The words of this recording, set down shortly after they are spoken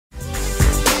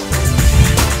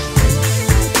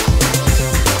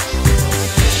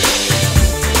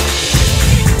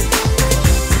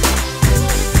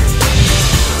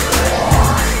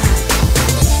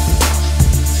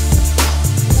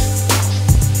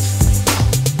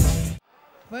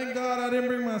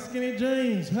skinny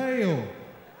jeans. Hail.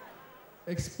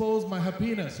 Expose my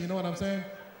happiness. You know what I'm saying?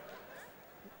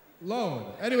 Lord.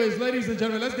 Anyways, ladies and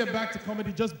gentlemen, let's get back to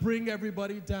comedy. Just bring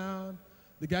everybody down.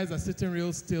 The guys are sitting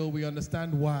real still. We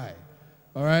understand why.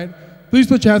 All right? Please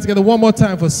put your hands together one more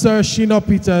time for Sir Shino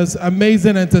Peters,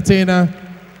 amazing entertainer.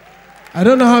 I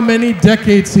don't know how many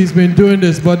decades he's been doing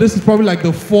this, but this is probably like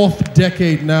the 4th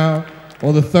decade now,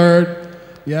 or the 3rd.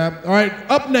 Yeah. All right.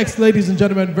 Up next, ladies and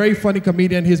gentlemen, very funny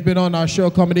comedian. He's been on our show,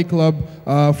 Comedy Club,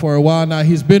 for a while now.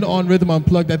 He's been on Rhythm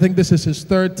Unplugged. I think this is his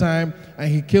 3rd time, and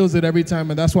he kills it every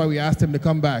time, and that's why we asked him to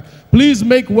come back. Please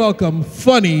make welcome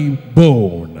Funny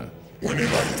Bone. I'm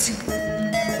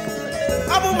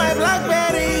on my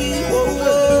Blackberry.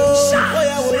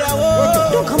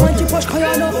 Don't come on, you push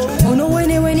Koyano. Oh no, when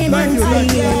man.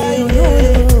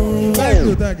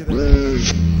 Thank you.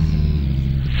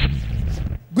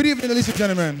 Good evening, ladies and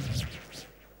gentlemen.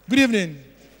 Good evening.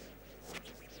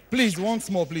 Please, once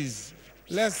more, please.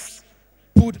 Let's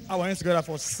put our hands together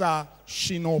for Sir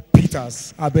Shino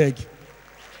Peters. I beg.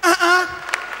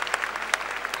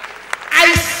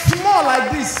 I small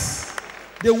like this.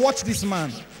 They watch this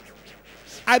man.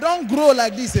 I don't grow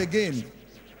like this again.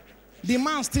 The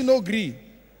man still no agree.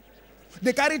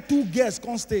 They carry 2 girls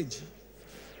on stage.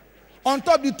 On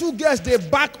top the 2 girls, they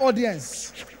back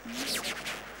audience.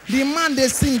 The man they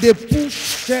sing, they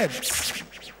push shirts.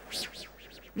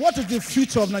 What is the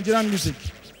future of Nigerian music?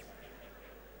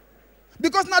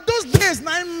 Because now those days,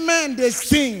 9 men they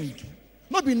sing.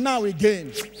 Not be now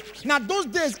again. Now those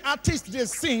days, artists they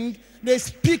sing, they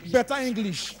speak better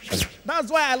English.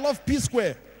 That's why I love P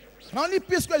Square. Not only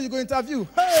P Square you go interview.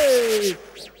 Hey,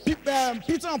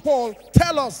 Peter and Paul,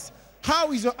 tell us,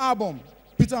 how is your album?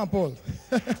 Peter and Paul.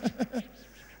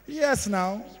 Yes,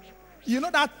 now. You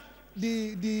know that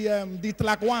the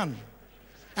track 1,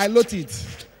 I load it.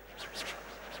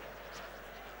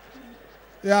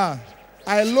 Yeah,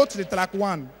 I load the track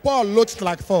 1. Paul loads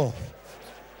track 4.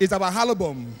 It's about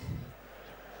album.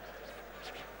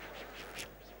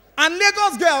 And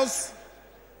Lagos girls,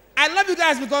 I love you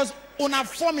guys because una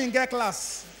form in girl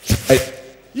class.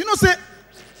 You know, say,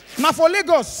 now for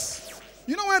Lagos,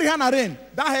 you know when Rihanna rain,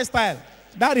 that hairstyle,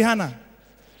 that Rihanna,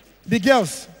 the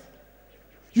girls.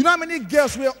 You know how many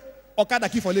girls wear Okada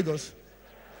key for Lagos?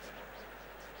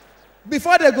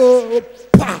 Before they go,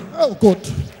 oh God.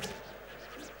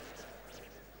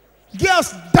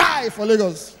 Girls die for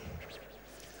Lagos.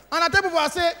 And I tell people, I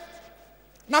say,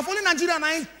 now for Nigeria,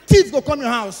 now thief go come your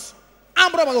house,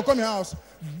 armed robber go come your house,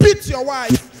 beat your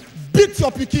wife, beat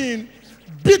your pikin,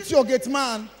 beat your gate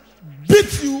man,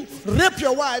 beat you, rape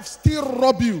your wife, still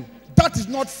rob you. That is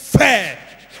not fair.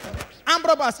 Armed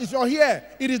robbers, if you're here,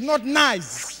 it is not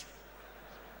nice.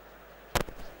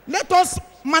 Let us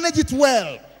manage it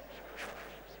well.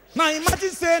 Now imagine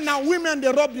saying now women,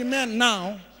 they rob the men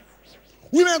now.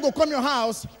 Women go come your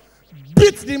house,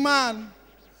 beat the man,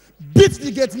 beat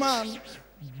the gate man,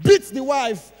 beat the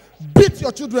wife, beat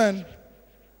your children,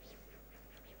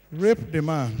 rape the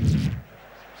man.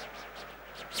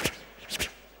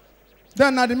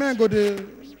 Then now the men go there.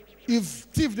 If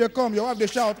thief they come, your wife they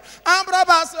shout, armed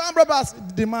robbers, armed robbers.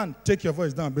 The man, take your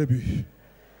voice down, baby.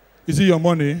 Is it your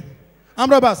money?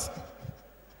 Armed robbers.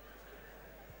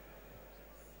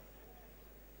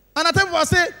 And I tell people, I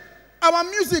say, our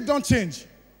music don't change.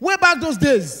 Way back those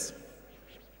days.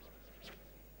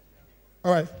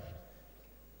 All right.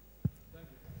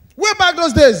 Way back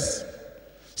those days.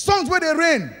 Songs where they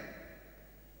rain.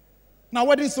 Now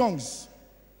wedding songs.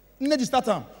 Neji start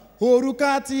them.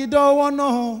 Orukati do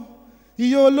wono.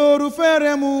 Iyoloru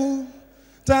feremu.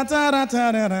 Tatara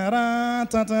tarara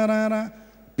tatarara.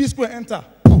 P Square enter.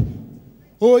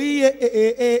 Oh yeah,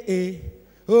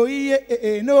 oh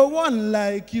yeah, no one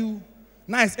like you.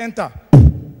 Nice, enter.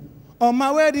 On my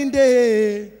wedding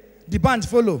day, the band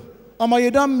follow.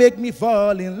 You don't make me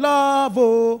fall in love.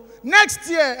 Oh. Next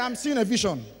year, I'm seeing a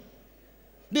vision.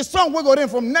 The song will go in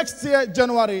from next year,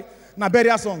 January, na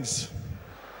burial songs.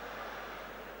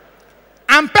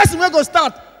 And person will go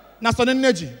start, na sudden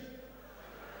energy.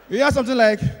 You hear something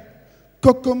like,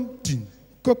 kokum, ting,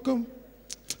 kokum,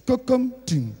 kokum,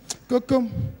 ting, kokum,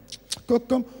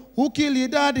 kokum. Who kill your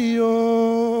daddy, oh?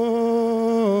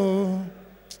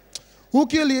 Who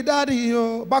kill your daddy,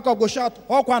 oh? Back up, go shout,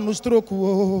 oh, no stroke,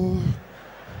 oh.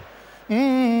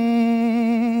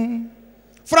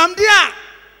 From there,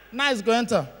 nice go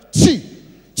enter. Chi.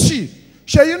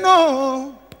 Shall you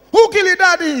know? Who kill your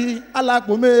daddy?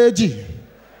 Alako meji.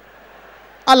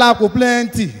 Alako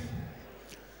plenty.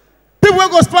 People will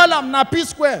go spoil them na P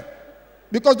Square.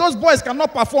 Because those boys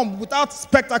cannot perform without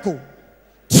spectacle.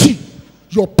 Chi.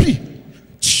 Your P.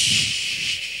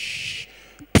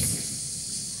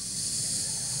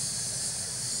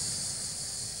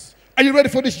 Are you ready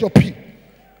for this? Your P.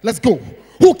 Let's go.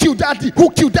 Who killed daddy? Who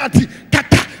killed daddy?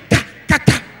 Kata, ta,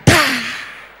 kata, ta.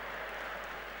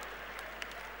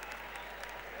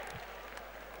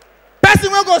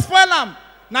 Person will go spoil them.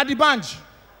 Now the bunch.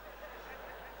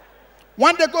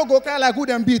 One day go cry like who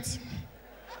them beat.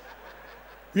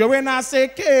 When I say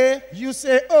K, you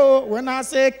say O. When I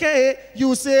say K,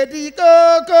 you say the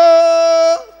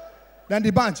go. Then the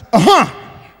bunch.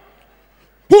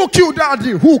 Who killed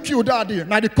daddy? Who killed daddy?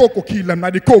 Now the cocoa kill him. Now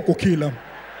the cocoa kill him.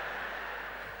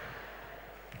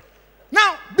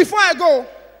 Now, before I go,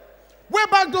 way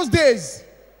back those days,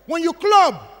 when you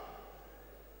club,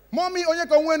 mommy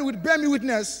Onyeka went with bear me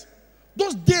witness.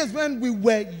 Those days when we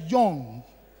were young.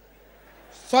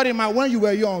 Sorry, ma, when you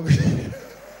were young.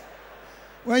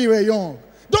 When you were young.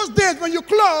 Those days when you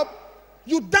club,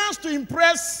 you dance to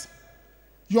impress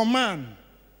your man,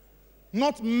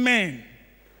 not men.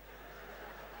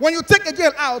 When you take a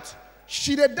girl out,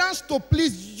 she dey dance to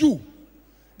please you.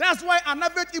 That's why an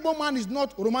average Igbo man is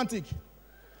not romantic.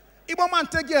 Igbo man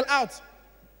take girl out.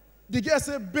 The girl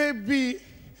say, baby,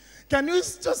 can you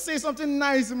just say something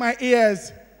nice in my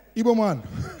ears? Igbo man,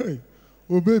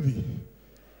 oh baby,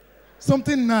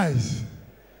 something nice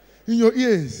in your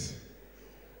ears.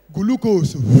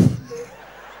 Glucose.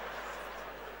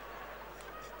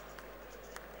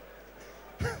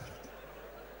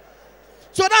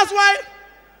 So that's why,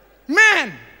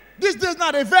 man, these days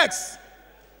now they vex.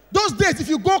 Those days, if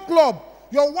you go club,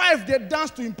 your wife, they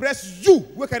dance to impress you.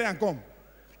 Where can and come?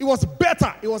 It was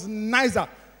better. It was nicer.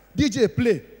 DJ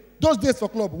play. Those days for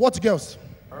club. What girls?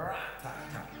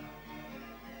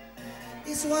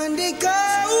 This one they go.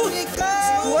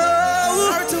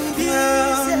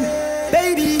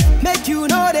 Baby, make you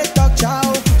know they talk chow.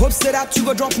 Hope say that you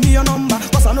go drop me your number.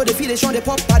 Cause I know they feel they show they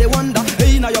pop, but they wonder.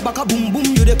 Hey, now your back a boom boom,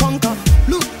 you they conquer.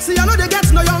 Look, see I know they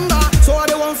get no younger. So I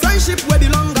they want friendship where be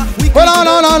longer. Hold on,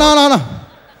 no.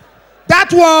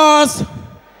 That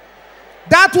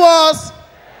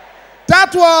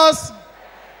was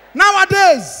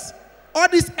nowadays all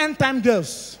these end time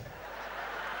girls,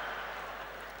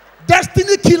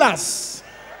 destiny killers.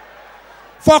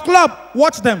 For club,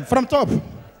 watch them from top.